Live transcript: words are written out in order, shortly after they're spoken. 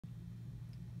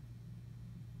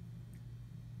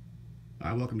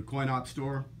Welcome to Coin Op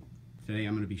Store. Today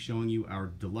I'm going to be showing you our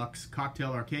Deluxe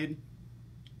Cocktail Arcade.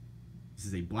 This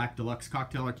is a black Deluxe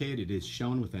Cocktail Arcade. It is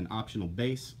shown with an optional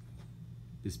base.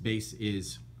 This base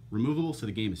is removable, so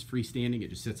the game is freestanding. It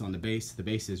just sits on the base. The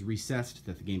base is recessed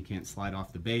that the game can't slide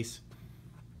off the base.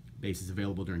 Base is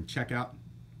available during checkout.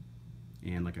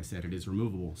 And like I said, it is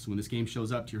removable. So when this game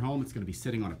shows up to your home, it's going to be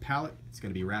sitting on a pallet. It's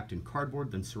going to be wrapped in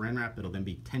cardboard, then saran wrap. It'll then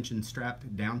be tension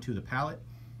strapped down to the pallet.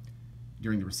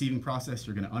 During the receiving process,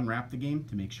 you're going to unwrap the game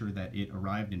to make sure that it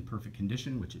arrived in perfect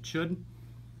condition, which it should.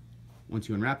 Once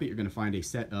you unwrap it, you're going to find a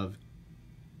set of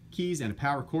keys and a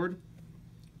power cord.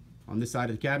 On this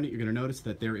side of the cabinet, you're going to notice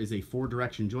that there is a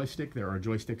 4-direction joystick. There are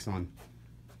joysticks on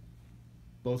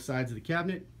both sides of the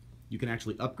cabinet. You can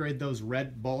actually upgrade those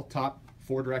red ball top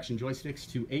 4-direction joysticks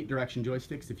to 8-direction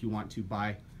joysticks if you want to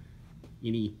buy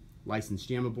any licensed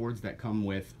Jamma boards that come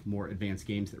with more advanced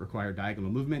games that require diagonal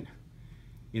movement.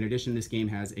 In addition, this game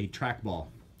has a trackball.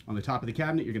 On the top of the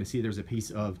cabinet, you're going to see there's a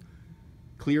piece of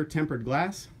clear tempered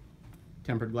glass.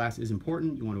 Tempered glass is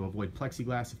important. You want to avoid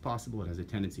plexiglass if possible. It has a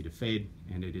tendency to fade,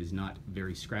 and it is not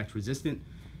very scratch resistant.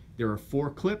 There are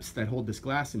 4 clips that hold this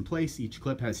glass in place. Each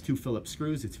clip has 2 Phillips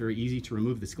screws. It's very easy to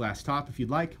remove this glass top if you'd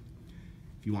like.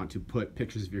 If you want to put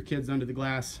pictures of your kids under the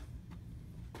glass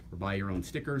or buy your own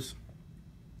stickers.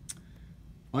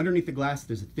 Underneath the glass,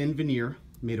 there's a thin veneer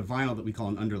made of vinyl that we call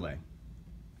an underlay.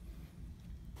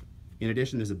 In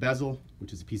addition, there's a bezel,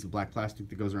 which is a piece of black plastic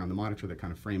that goes around the monitor that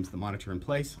kind of frames the monitor in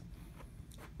place.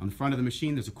 On the front of the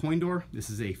machine, there's a coin door. This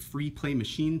is a free play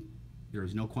machine. There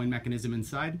is no coin mechanism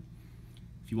inside.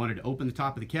 If you wanted to open the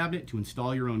top of the cabinet to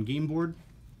install your own game board,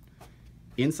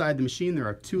 inside the machine there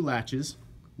are 2 latches.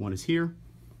 One is here,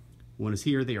 one is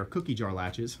here. They are cookie jar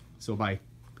latches. So by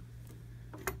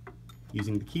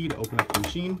using the key to open up the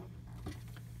machine,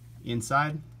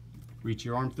 inside, reach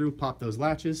your arm through, pop those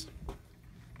latches.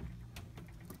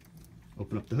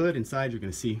 Open up the hood. Inside you're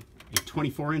going to see a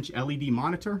 24-inch LED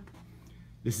monitor.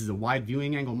 This is a wide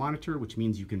viewing angle monitor, which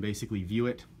means you can basically view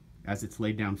it as it's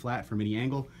laid down flat from any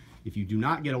angle. If you do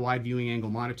not get a wide viewing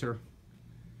angle monitor,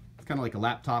 it's kind of like a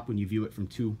laptop. When you view it from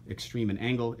too extreme an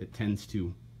angle, it tends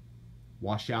to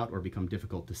wash out or become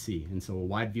difficult to see. And so a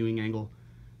wide viewing angle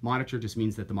monitor just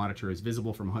means that the monitor is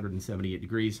visible from 178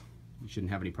 degrees. You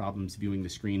shouldn't have any problems viewing the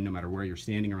screen no matter where you're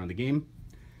standing around the game.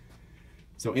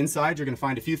 So inside you're going to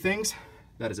find a few things.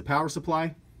 That is a power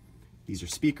supply. These are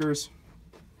speakers.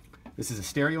 This is a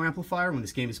stereo amplifier. When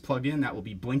this game is plugged in, that will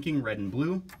be blinking red and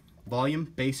blue.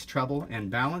 Volume, bass, treble, and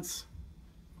balance.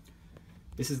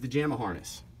 This is the Jamma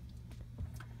harness.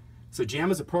 So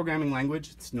Jamma is a programming language.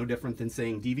 It's no different than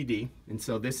saying DVD. And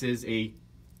so this is a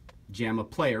Jamma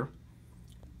player.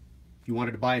 If you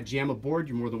wanted to buy a Jamma board,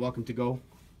 you're more than welcome to go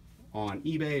on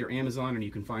eBay or Amazon, and you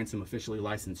can find some officially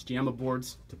licensed Jamma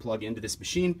boards to plug into this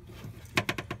machine.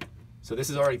 So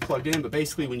this is already plugged in, but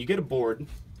basically when you get a board,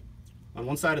 on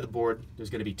one side of the board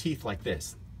there's going to be teeth like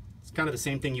this. It's kind of the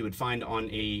same thing you would find on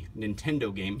a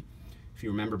Nintendo game. If you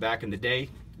remember back in the day,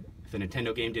 if a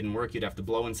Nintendo game didn't work, you'd have to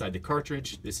blow inside the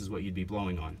cartridge. This is what you'd be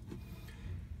blowing on.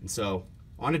 And so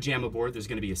on a Jamma board there's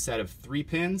going to be a set of 3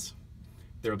 pins.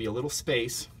 There will be a little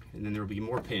space, and then there will be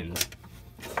more pins.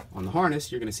 On the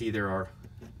harness you're going to see there are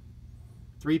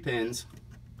 3 pins,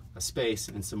 a space,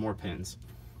 and some more pins.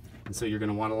 And so you're going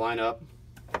to want to line up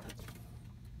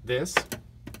this,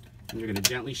 and you're going to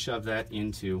gently shove that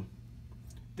into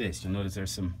this. You'll notice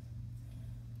there's some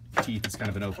teeth. It's kind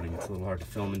of an opening. It's a little hard to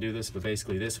film and do this, but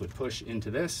basically this would push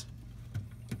into this.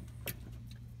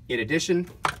 In addition,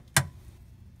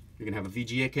 you're going to have a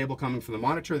VGA cable coming from the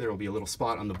monitor. There will be a little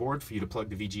spot on the board for you to plug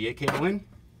the VGA cable in.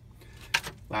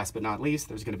 Last but not least,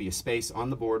 there's going to be a space on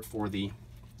the board for the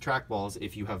trackballs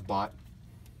if you have bought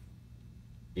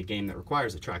a game that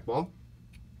requires a trackball.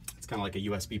 It's kind of like a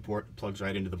USB port. It plugs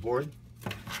right into the board.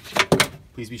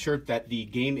 Please be sure that the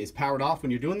game is powered off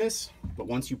when you're doing this, but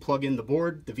once you plug in the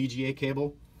board, the VGA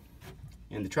cable,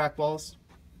 and the trackballs,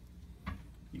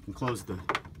 you can close the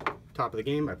top of the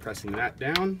game by pressing that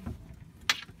down.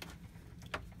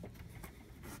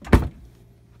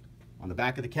 On the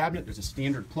back of the cabinet there's a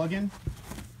standard plug-in.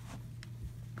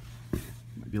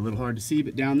 Might be a little hard to see,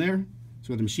 but down there is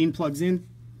where the machine plugs in.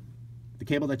 The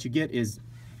cable that you get is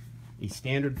a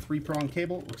standard 3-prong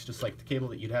cable. It looks just like the cable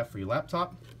that you'd have for your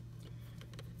laptop.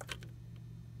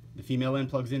 The female end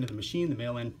plugs into the machine, the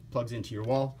male end plugs into your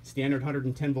wall. Standard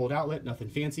 110 volt outlet, nothing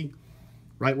fancy.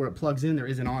 Right where it plugs in there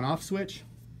is an on-off switch.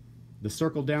 The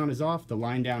circle down is off, the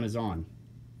line down is on.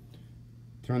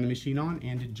 Turn the machine on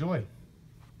and enjoy.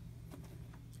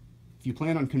 If you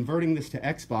plan on converting this to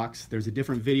Xbox, there's a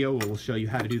different video where we'll show you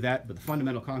how to do that, but the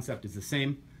fundamental concept is the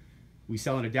same. We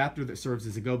sell an adapter that serves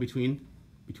as a go-between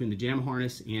between the Jamma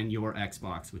harness and your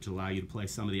Xbox, which allow you to play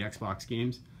some of the Xbox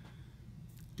games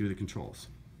through the controls.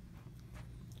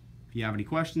 If you have any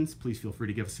questions, please feel free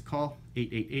to give us a call,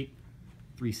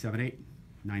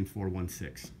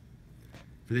 888-378-9416.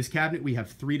 For this cabinet, we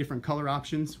have 3 different color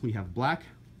options. We have black,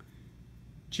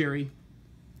 cherry,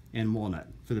 and walnut.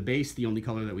 For the base, the only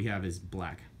color that we have is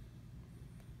black.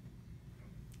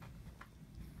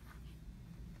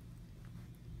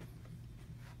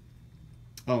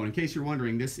 Oh, and in case you're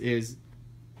wondering, this is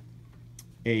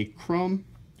a chrome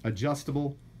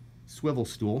adjustable swivel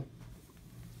stool.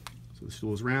 So the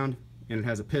stool is round and it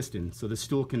has a piston. So the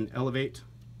stool can elevate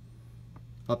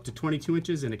up to 22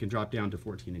 inches and it can drop down to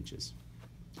 14 inches.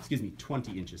 Excuse me,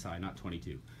 20 inches high, not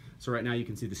 22. So right now you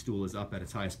can see the stool is up at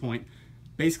its highest point.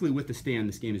 Basically with the stand,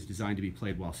 this game is designed to be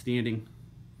played while standing.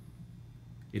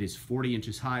 It is 40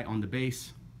 inches high on the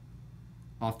base.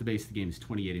 Off the base, the game is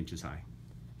 28 inches high.